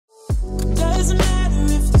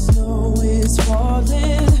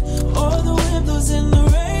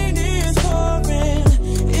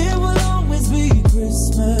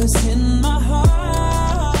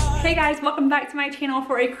guys, welcome back to my channel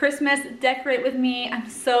for a Christmas decorate with me. I'm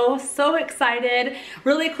so excited.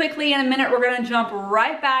 Really quickly, in a minute, we're gonna jump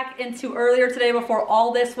right back into earlier today before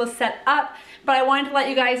all this was set up. But I wanted to let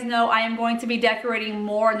you guys know I am going to be decorating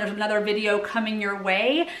more, and there's another video coming your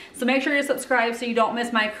way. So make sure you're subscribed so you don't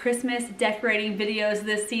miss my Christmas decorating videos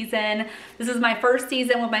this season. This is my first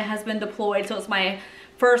season with my husband deployed, so it's my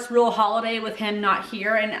first real holiday with him not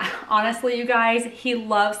here. And honestly, you guys, he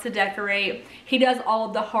loves to decorate. He does all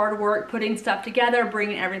of the hard work putting stuff together,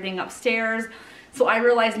 bringing everything upstairs. So I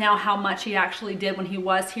realize now how much he actually did when he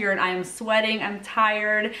was here, and I am sweating, I'm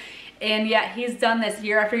tired. And yet he's done this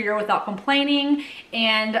year after year without complaining.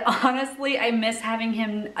 And honestly, I miss having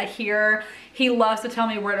him here. He loves to tell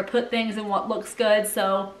me where to put things and what looks good.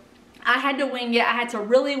 So I had to wing it. I had to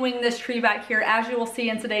really wing this tree back here, as you will see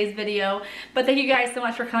in today's video. But thank you guys so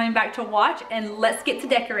much for coming back to watch, and let's get to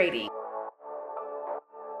decorating.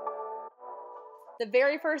 The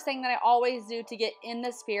very first thing that I always do to get in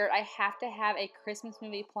the spirit, I have to have a Christmas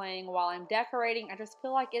movie playing while I'm decorating. I just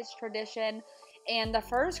feel like it's tradition. And the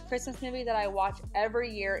first Christmas movie that I watch every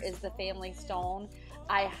year is The Family Stone.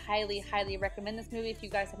 I highly recommend this movie if you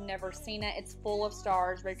guys have never seen it. It's full of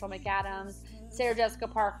stars: Rachel McAdams, Sarah Jessica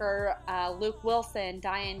Parker, Luke Wilson,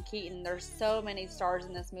 Diane Keaton. There's so many stars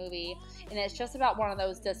in this movie, and it's just about one of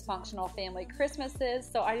those dysfunctional family Christmases.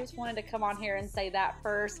 So I just wanted to come on here and say that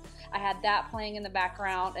first. I had that playing in the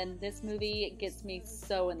background, and this movie gets me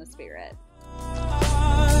so in the spirit.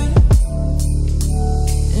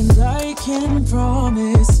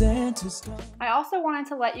 I also wanted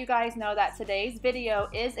to let you guys know that today's video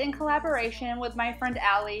is in collaboration with my friend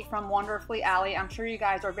Allie from Wonderfully Allie. I'm sure you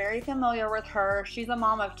guys are very familiar with her. She's a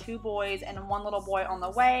mom of 2 boys and 1 little boy on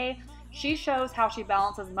the way. She shows how she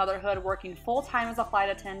balances motherhood, working full-time as a flight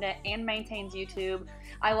attendant, and maintains YouTube.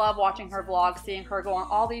 I love watching her vlogs, seeing her go on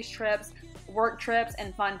all these trips, work trips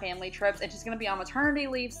and fun family trips, and she's going to be on maternity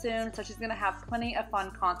leave soon, so she's going to have plenty of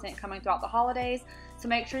fun content coming throughout the holidays. So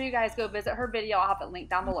make sure you guys go visit her video. I'll have it linked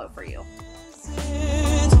down below for you.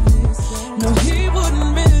 No, he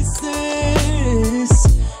wouldn't miss this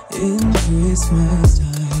in Christmas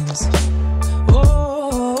times.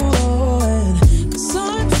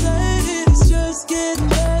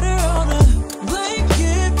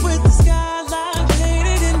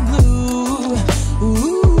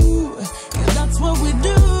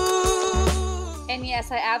 Yes,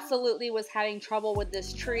 I absolutely was having trouble with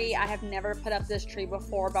this tree. I have never put up this tree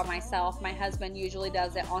before by myself. My husband usually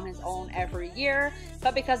does it on his own every year,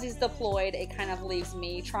 but because he's deployed, it kind of leaves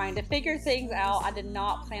me trying to figure things out. I did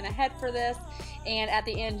not plan ahead for this, and at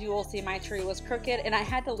the end you will see my tree was crooked, and I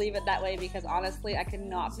had to leave it that way because honestly I could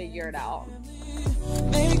not figure it out.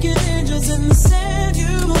 Making angels in the sand,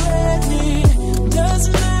 you let me.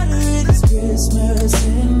 Doesn't matter, it is Christmas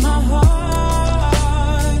in my heart.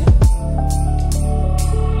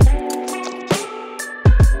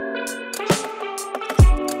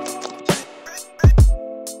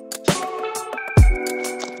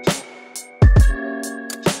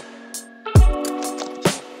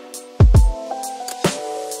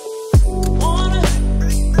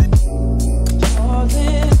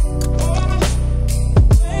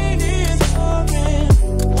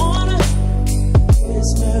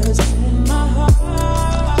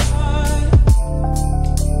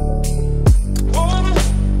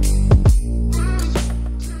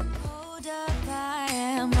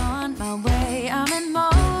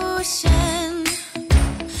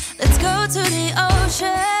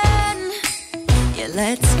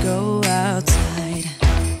 Let's go outside.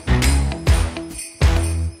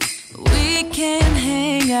 We can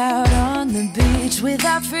hang out on the beach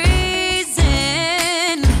without freezing.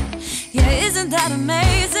 Yeah, isn't that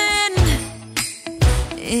amazing?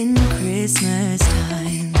 In Christmas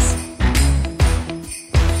times,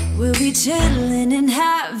 we'll be chilling and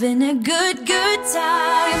having a good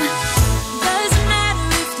time. Doesn't matter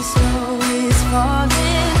if the snow is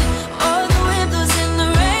falling or the wind blows in the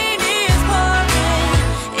rain.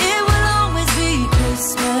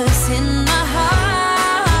 Christmas in my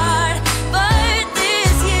heart. But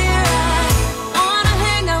this year I wanna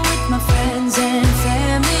hang out with my friends and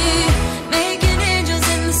family, making angels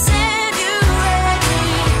in the sand. You ready?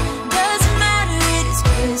 Doesn't matter, it is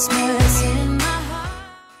Christmas in my heart.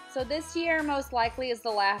 So this year most likely is the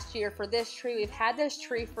last year for this tree. We've had this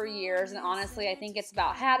tree for years, and honestly I think it's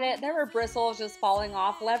about had it. There were bristles just falling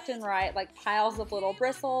off left and right, like piles of little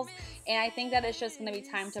bristles, and I think that it's just going to be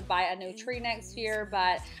time to buy a new tree next year.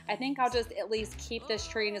 But I think I'll just at least keep this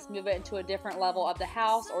tree and just move it into a different level of the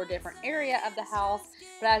house or a different area of the house.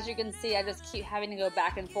 But as you can see, I just keep having to go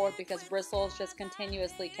back and forth because bristles just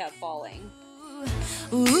continuously kept falling.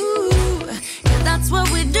 Ooh, yeah, that's what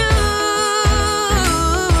we do.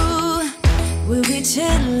 We'll be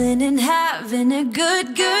chilling and having a good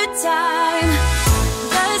time.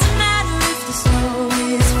 Doesn't matter if the snow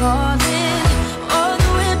is falling or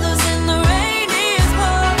the wind blows and the rain is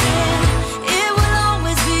pouring. It will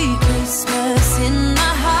always be Christmas in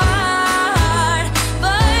my heart.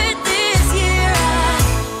 But this year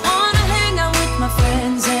I wanna hang out with my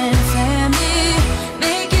friends and family,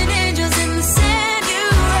 making angels in the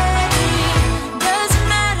Sanctuary. Doesn't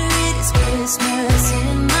matter, it is Christmas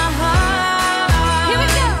in my heart. Here we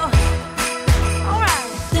go. All right.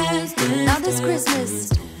 Dance, dance, now this Christmas,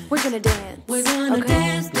 we're gonna dance. We're gonna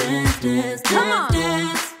dance, dance, dance, come on.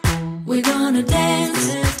 Dance. We're gonna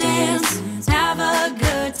dance, dance, have a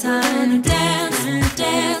good time. Dance,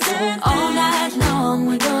 dance, all night long.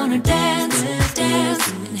 We're gonna dance, dance,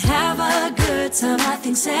 and have a good time. I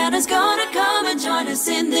think Santa's gonna come and join us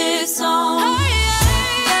in this song.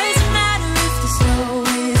 Doesn't matter if the snow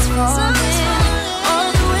is falling or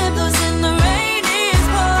the wind blows and the rain is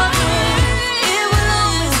pouring. It will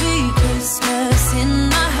always be Christmas in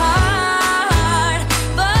my heart.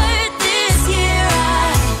 But this year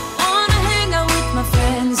I wanna hang out with my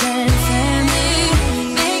friends and family,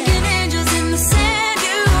 making angels in the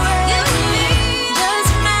Sanctuary.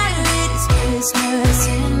 Doesn't matter, it is Christmas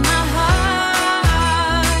in my heart.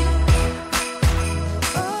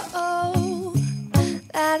 Oh oh,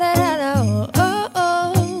 la la la la, oh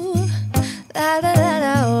oh, la la la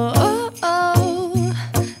la, oh oh,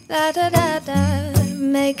 la da da da,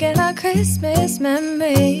 making our Christmas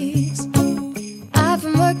memories. I've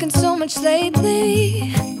been working so much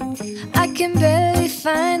lately, I can barely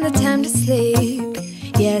find the time to sleep.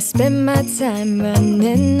 Yeah, I spend my time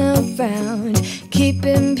running around,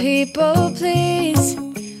 keeping people pleased.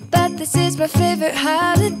 But this is my favorite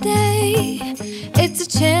holiday. It's a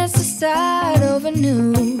chance to start over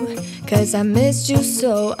new. 'Cause I missed you,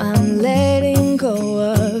 so I'm letting go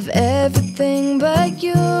of everything but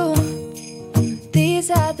you.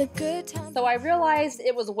 These are the good times. So I realized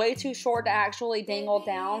it was way too short to actually dangle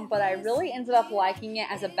down, but I really ended up liking it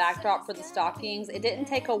as a backdrop for the stockings. It didn't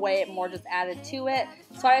take away, it more just added to it.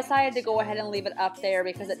 So I decided to go ahead and leave it up there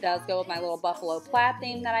because it does go with my little buffalo plaid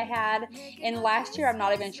theme that I had. And last year, I'm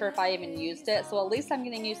not even sure if I even used it, so at least I'm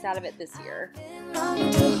getting use out of it this year.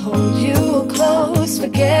 To hold you close,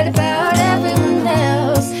 forget about everyone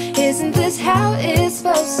else. Isn't this how it's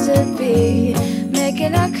supposed to be?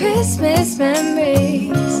 Making our Christmas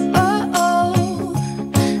memories. Oh oh,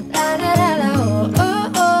 la la la la,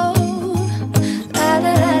 oh oh, la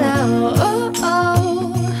la la la, oh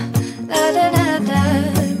oh, la la la la,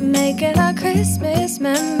 making our Christmas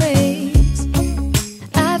memories.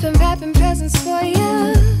 I've been wrapping presents for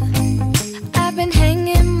you. I've been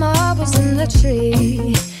hanging marbles in the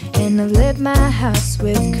tree, and I've lit my house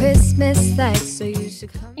with Christmas lights, so you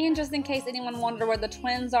should come. And just in case anyone wondered where the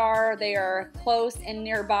twins are, they are close and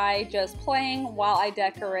nearby just playing while I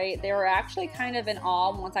decorate. They were actually kind of in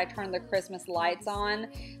awe once I turned the Christmas lights on.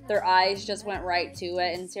 Their eyes just went right to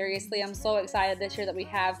it, and seriously, I'm so excited this year that we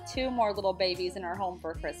have 2 more little babies in our home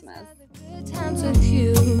for Christmas. Good times with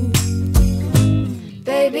you,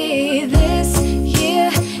 baby. This year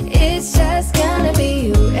it's just gonna be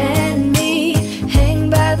you and me. Hang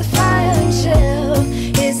by the fire and chill.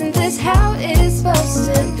 Isn't this how it's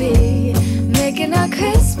supposed to be? Making our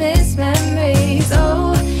Christmas memories.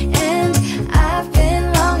 Oh, and I've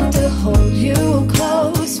been longing to hold you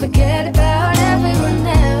close. Forget about everyone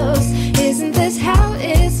else. Isn't this how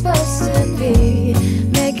it's supposed to be?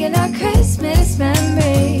 Making our Christmas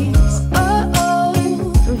memories. Oh,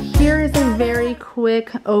 oh. So here is a very quick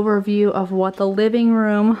overview of what the living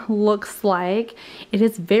room looks like. It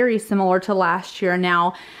is very similar to last year.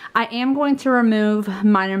 Now, I am going to remove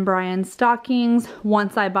mine and Brian's stockings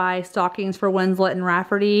once I buy stockings for Winslet and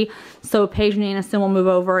Rafferty. So Paige and Aniston will move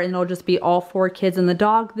over and it'll just be all 4 kids and the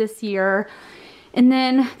dog this year. And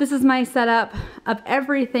then this is my setup of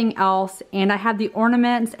everything else, and I have the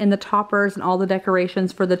ornaments and the toppers and all the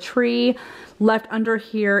decorations for the tree left under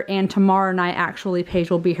here, and tomorrow night actually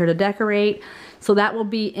Paige will be here to decorate. So that will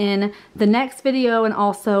be in the next video, and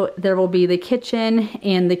also there will be the kitchen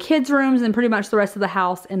and the kids' rooms and pretty much the rest of the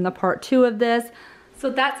house in the part 2 of this. So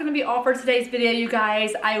that's gonna be all for today's video, you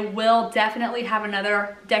guys. I will definitely have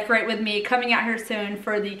another Decorate With Me coming out here soon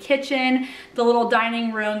for the kitchen, the little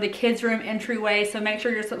dining room, the kids' room entryway. So make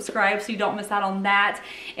sure you're subscribed so you don't miss out on that.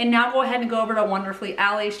 And now go ahead and go over to Wonderfully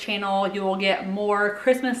Allie's channel. You will get more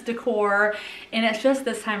Christmas decor. And it's just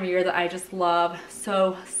this time of year that I just love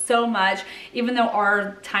so much, even though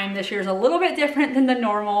our time this year is a little bit different than the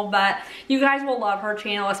normal, but you guys will love her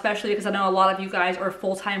channel, especially because I know a lot of you guys are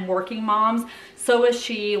full-time working moms. So is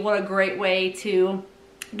she. What a great way to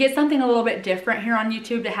get something a little bit different here on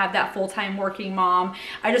YouTube, to have that full-time working mom.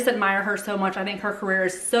 I just admire her so much. I think her career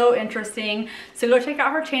is so interesting. So go check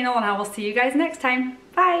out her channel, and I will see you guys next time.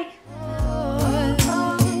 Bye.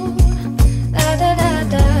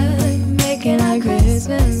 Making our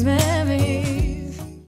Christmas